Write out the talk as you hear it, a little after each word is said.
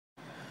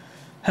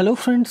Hello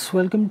friends,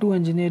 welcome to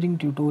engineering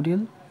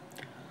tutorial.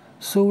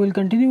 So we'll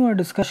continue our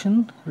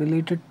discussion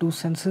related to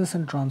sensors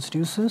and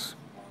transducers.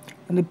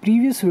 In the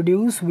previous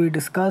videos we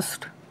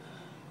discussed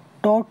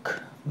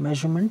torque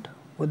measurement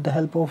with the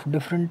help of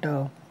different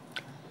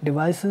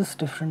devices,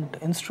 different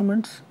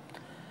instruments.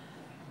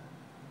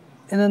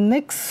 In the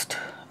next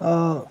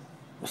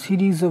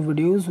series of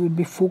videos we'll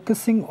be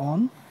focusing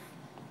on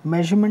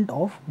measurement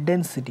of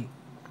density,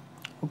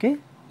 okay,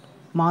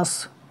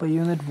 mass per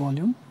unit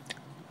volume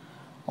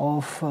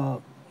of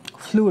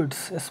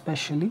fluids,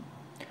 especially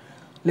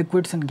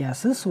liquids and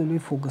gases. So we'll be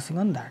focusing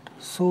on that.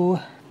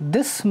 So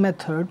this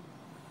method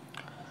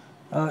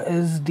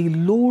is the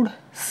load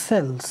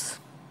cells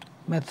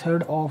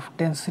method of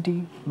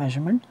density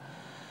measurement.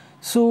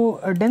 So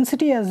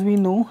density, as we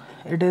know,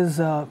 it is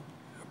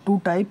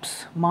two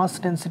types: mass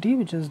density,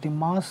 which is the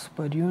mass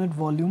per unit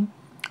volume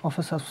of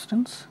a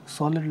substance,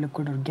 solid,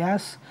 liquid or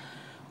gas.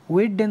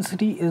 Weight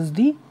density is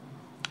the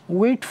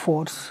weight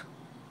force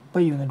per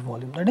unit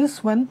volume, that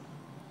is when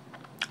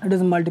it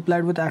is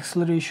multiplied with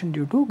acceleration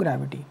due to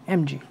gravity,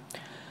 mg.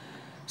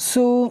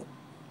 So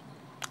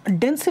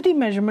density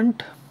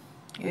measurement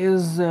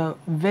is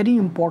very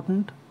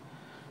important,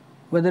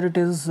 whether it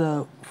is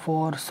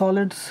for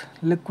solids,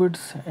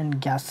 liquids and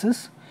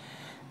gases.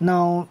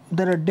 Now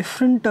there are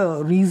different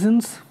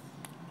reasons,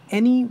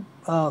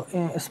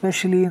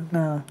 especially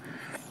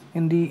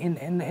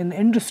in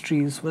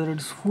industries, whether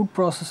it's food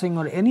processing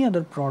or any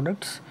other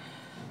products,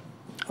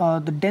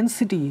 the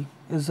density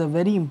is a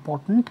very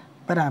important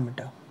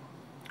parameter,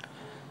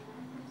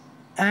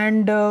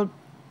 and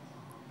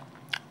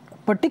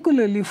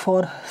particularly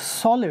for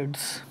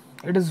solids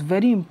it is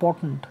very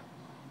important.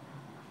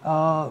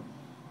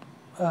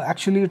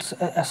 Actually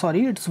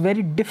it's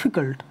very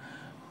difficult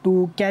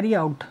to carry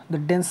out the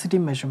density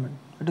measurement.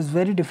 It is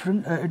very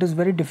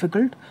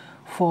difficult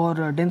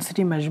for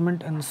density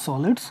measurement in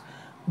solids,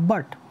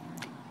 but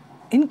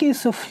in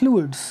case of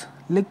fluids,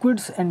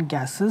 liquids and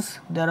gases,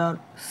 there are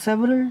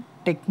several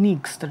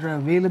techniques that are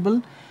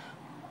available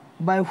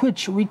by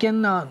which we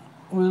can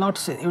we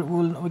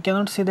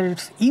cannot say that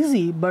it's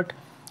easy, but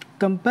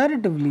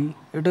comparatively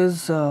it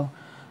is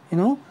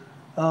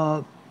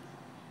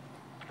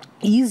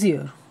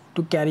easier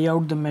to carry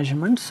out the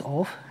measurements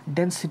of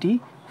density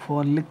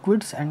for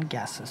liquids and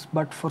gases.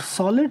 But for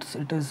solids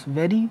it is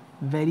very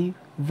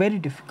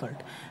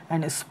difficult,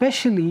 and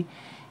especially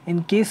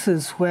in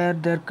cases where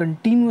they're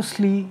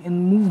continuously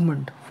in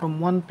movement from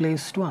one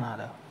place to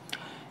another.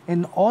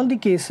 In all the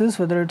cases,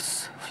 whether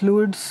it's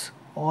fluids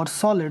or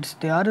solids,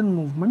 they are in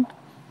movement,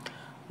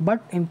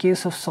 but in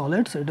case of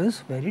solids it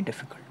is very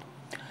difficult.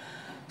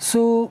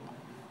 So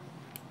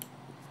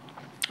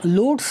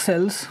load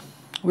cells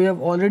we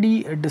have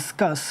already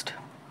discussed.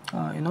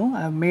 I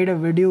have made a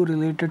video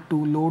related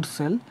to load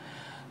cell,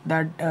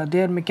 that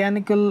they are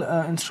mechanical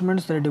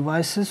instruments, they are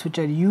devices which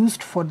are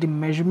used for the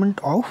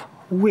measurement of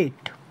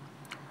weight,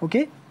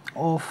 okay,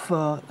 of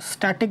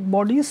static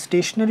bodies,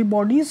 stationary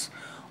bodies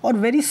or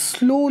very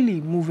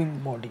slowly moving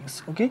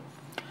bodies, okay.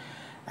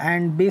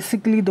 And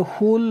basically the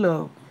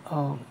whole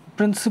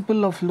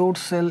principle of load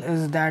cell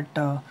is that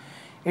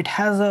it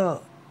has a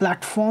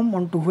platform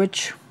onto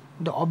which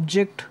the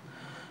object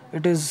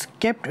it is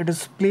kept, it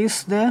is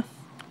placed there,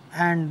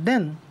 and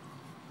then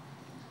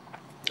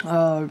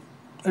the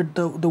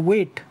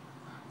weight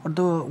or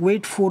the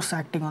weight force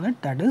acting on it,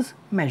 that is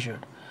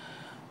measured.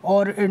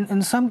 Or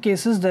in some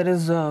cases there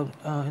is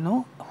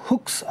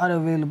hooks are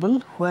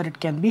available where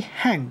it can be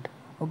hanged,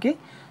 okay,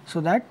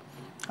 so that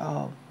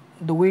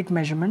the weight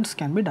measurements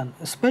can be done,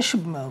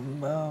 especially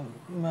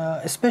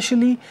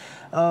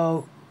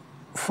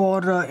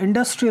for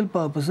industrial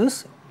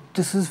purposes.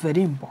 This is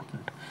very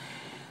important.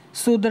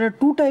 So there are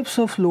two types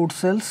of load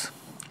cells,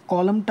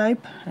 column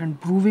type and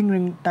proving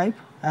ring type.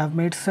 I have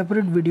made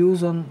separate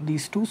videos on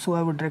these two, so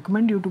I would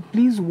recommend you to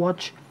please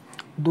watch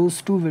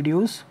those two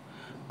videos,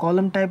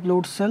 column type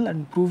load cell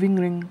and proving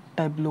ring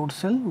type load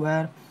cell,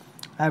 where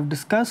I have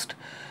discussed.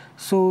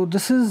 So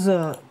this is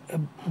a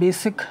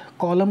basic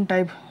column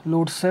type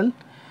load cell.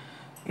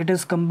 It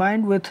is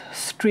combined with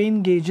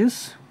strain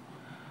gauges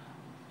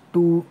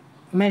to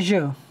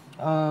measure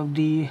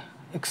the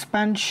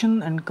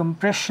expansion and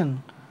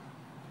compression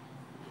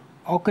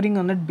occurring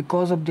on it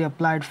because of the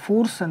applied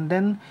force. And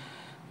then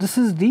this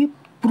is the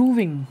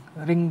proving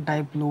ring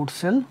type load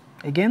cell.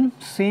 Again,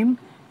 same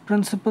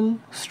principle,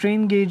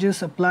 strain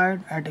gauges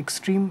applied at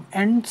extreme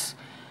ends,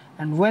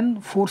 and when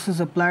force is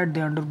applied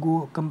they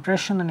undergo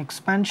compression and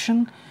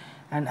expansion,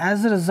 and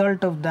as a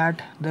result of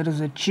that there is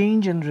a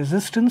change in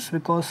resistance,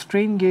 because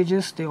strain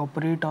gauges they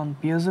operate on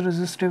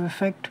piezoresistive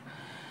effect,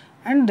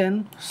 and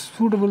then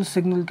suitable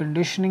signal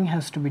conditioning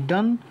has to be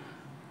done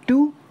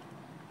to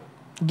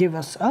give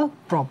us a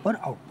proper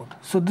output.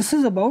 So this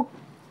is about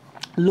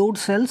load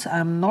cells. I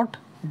am not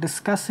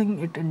discussing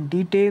it in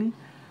detail,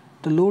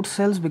 the load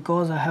cells,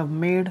 because I have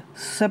made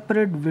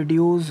separate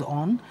videos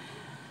on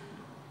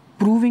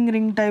proving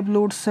ring type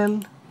load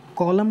cell,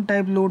 column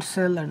type load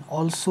cell, and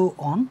also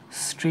on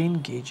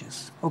strain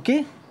gauges,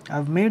 okay.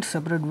 I've made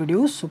separate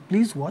videos, so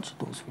please watch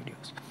those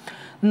videos.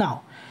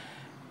 Now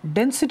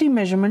density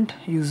measurement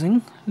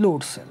using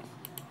load cell.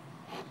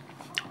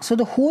 So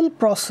the whole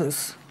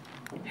process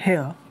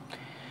here,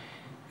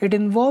 it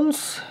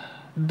involves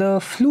the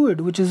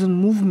fluid which is in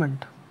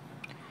movement.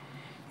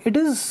 It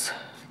is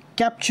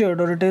captured,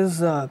 or it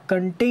is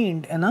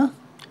contained in a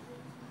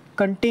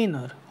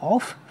container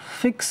of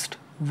fixed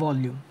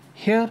volume.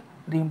 Here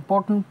the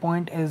important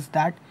point is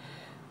that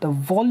the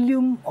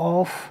volume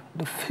of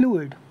the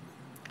fluid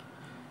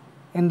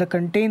in the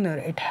container,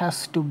 it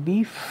has to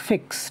be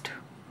fixed,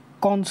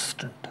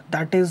 constant.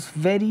 That is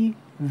very,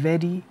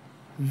 very,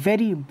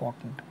 very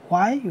important.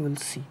 Why? You will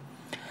see.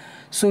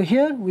 So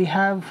here we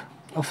have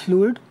a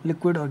fluid,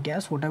 liquid or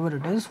gas, whatever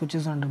it is, which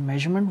is under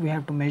measurement. We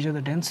have to measure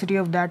the density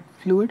of that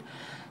fluid.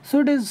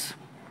 So it is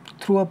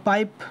through a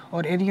pipe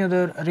or any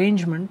other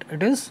arrangement,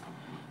 it is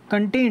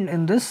contained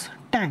in this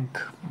tank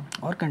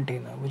or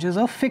container, which is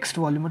a fixed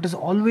volume. It is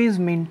always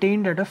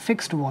maintained at a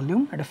fixed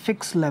volume, at a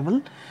fixed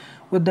level,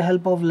 with the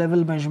help of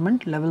level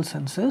measurement, level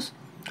sensors.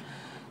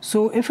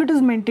 So if it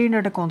is maintained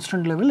at a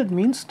constant level, it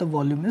means the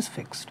volume is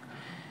fixed.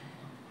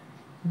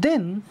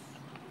 Then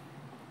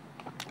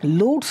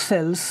load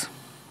cells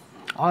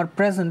are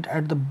present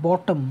at the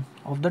bottom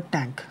of the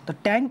tank. The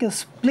tank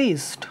is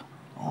placed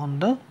on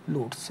the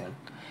load cell.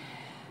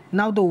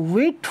 Now the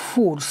weight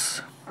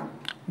force,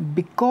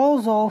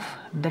 because of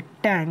the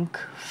tank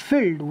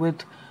filled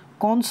with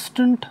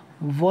constant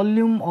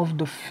volume of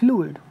the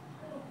fluid,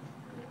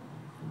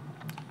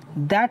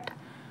 that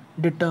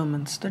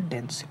determines the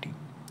density.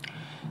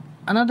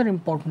 Another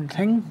important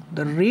thing,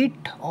 the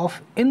rate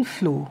of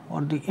inflow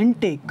or the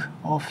intake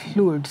of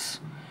fluids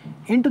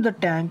into the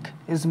tank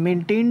is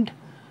maintained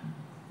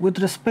with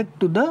respect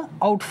to the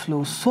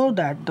outflow, so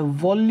that the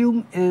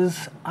volume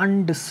is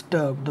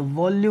undisturbed. The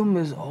volume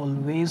is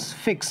always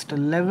fixed. The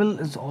level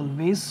is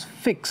always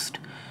fixed.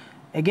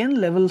 Again,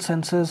 level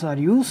sensors are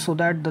used so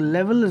that the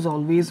level is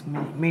always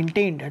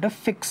maintained at a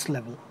fixed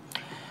level.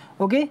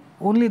 Okay,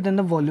 only then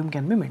the volume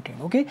can be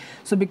maintained. Okay,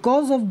 so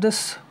because of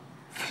this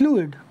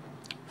fluid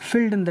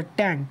filled in the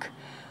tank,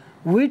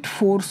 weight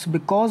force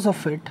because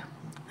of it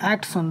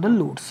acts on the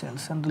load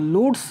cells, and the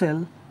load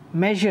cell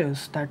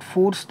measures that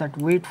force, that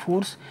weight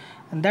force,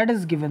 and that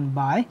is given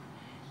by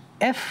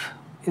F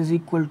is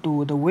equal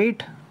to the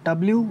weight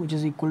W, which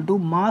is equal to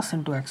mass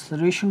into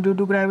acceleration due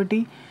to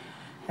gravity,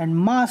 and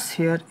mass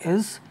here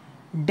is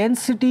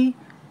density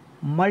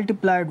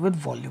multiplied with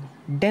volume.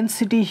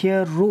 Density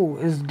here, rho,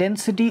 is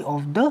density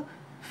of the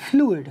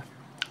fluid.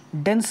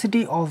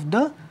 Density of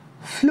the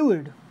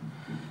fluid.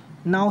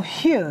 Now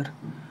here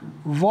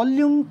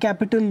volume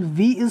capital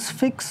V is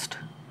fixed,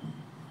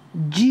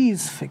 G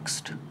is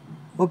fixed.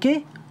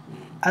 Okay,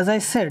 as I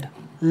said,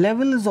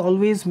 level is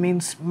always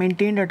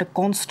maintained at a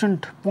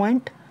constant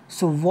point,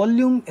 so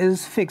volume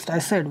is fixed. I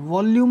said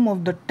volume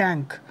of the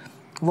tank,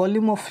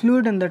 volume of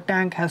fluid in the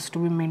tank has to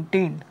be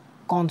maintained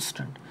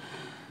constant.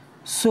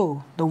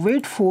 So the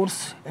weight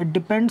force, it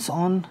depends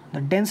on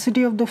the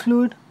density of the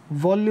fluid,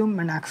 volume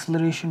and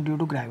acceleration due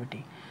to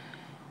gravity.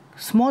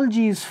 Small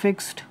g is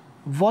fixed,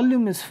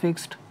 volume is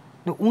fixed.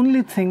 The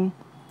only thing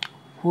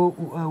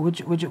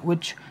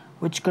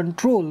which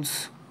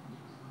controls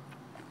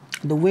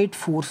the weight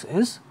force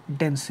is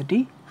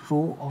density,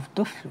 rho of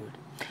the fluid.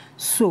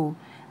 So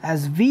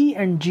as V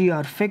and G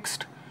are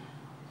fixed,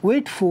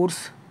 weight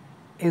force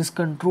is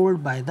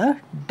controlled by the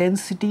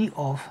density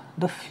of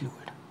the fluid.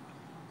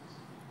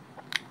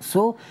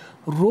 So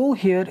rho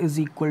here is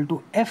equal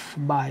to F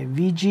by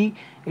Vg.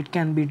 It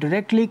can be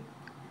directly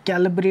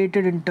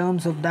calibrated in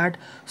terms of that,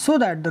 so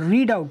that the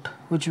readout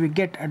which we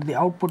get at the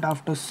output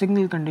after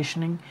signal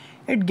conditioning,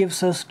 it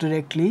gives us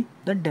directly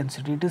the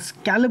density. It is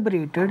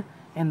calibrated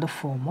in the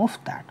form of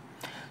that.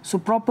 So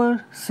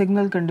proper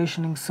signal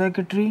conditioning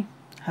circuitry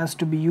has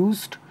to be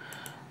used.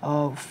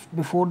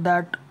 Before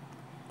that,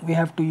 we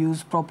have to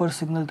use proper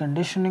signal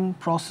conditioning,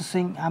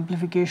 processing,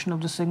 amplification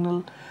of the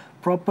signal,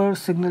 proper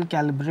signal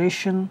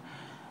calibration,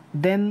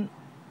 then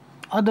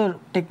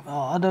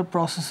other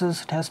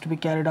processes it has to be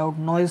carried out,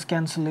 noise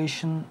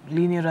cancellation,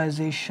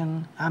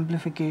 linearization,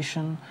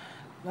 amplification,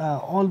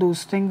 all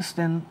those things.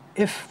 Then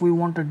if we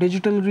want a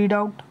digital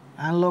readout,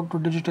 analog to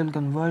digital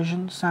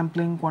conversion,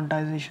 sampling,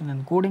 quantization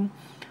and coding,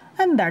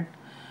 and that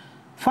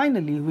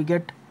finally we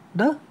get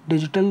the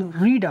digital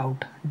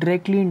readout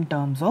directly in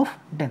terms of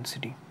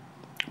density,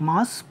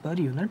 mass per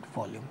unit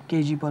volume,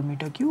 kg per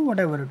meter cube,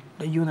 whatever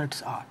the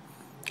units are.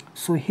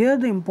 So here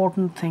the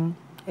important thing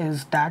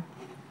is that,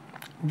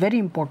 very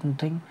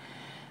important thing,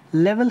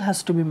 level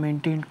has to be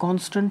maintained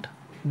constant.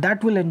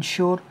 That will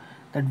ensure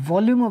that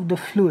volume of the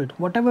fluid,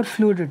 whatever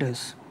fluid it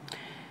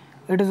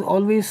is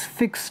always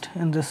fixed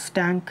in this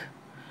tank.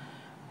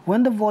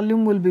 When the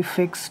volume will be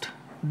fixed,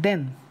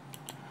 then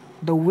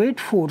the weight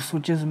force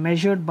which is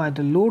measured by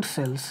the load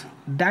cells,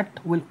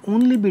 that will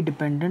only be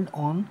dependent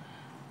on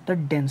the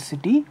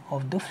density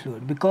of the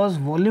fluid. Because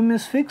volume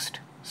is fixed,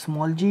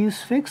 small g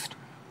is fixed,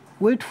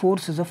 weight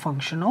force is a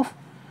function of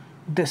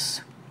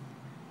this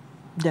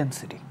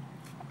density,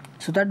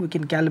 so that we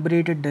can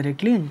calibrate it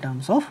directly in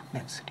terms of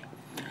density.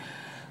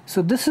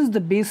 So this is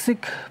the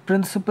basic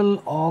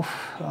principle of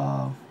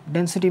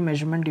density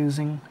measurement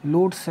using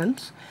load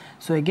cells.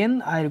 So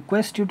again, I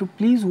request you to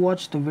please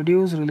watch the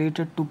videos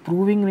related to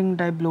proving ring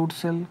type load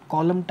cell,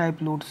 column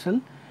type load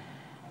cell,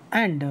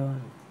 and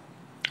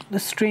the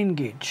strain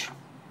gauge,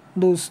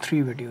 those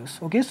 3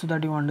 videos, okay, so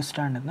that you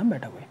understand in a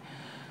better way.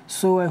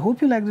 So I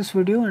hope you like this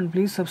video, and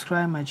please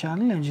subscribe my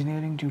channel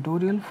Engineering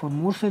Tutorial for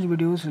more such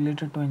videos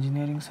related to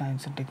engineering,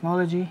 science and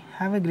technology.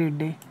 Have a great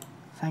day.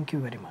 Thank you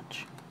very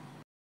much.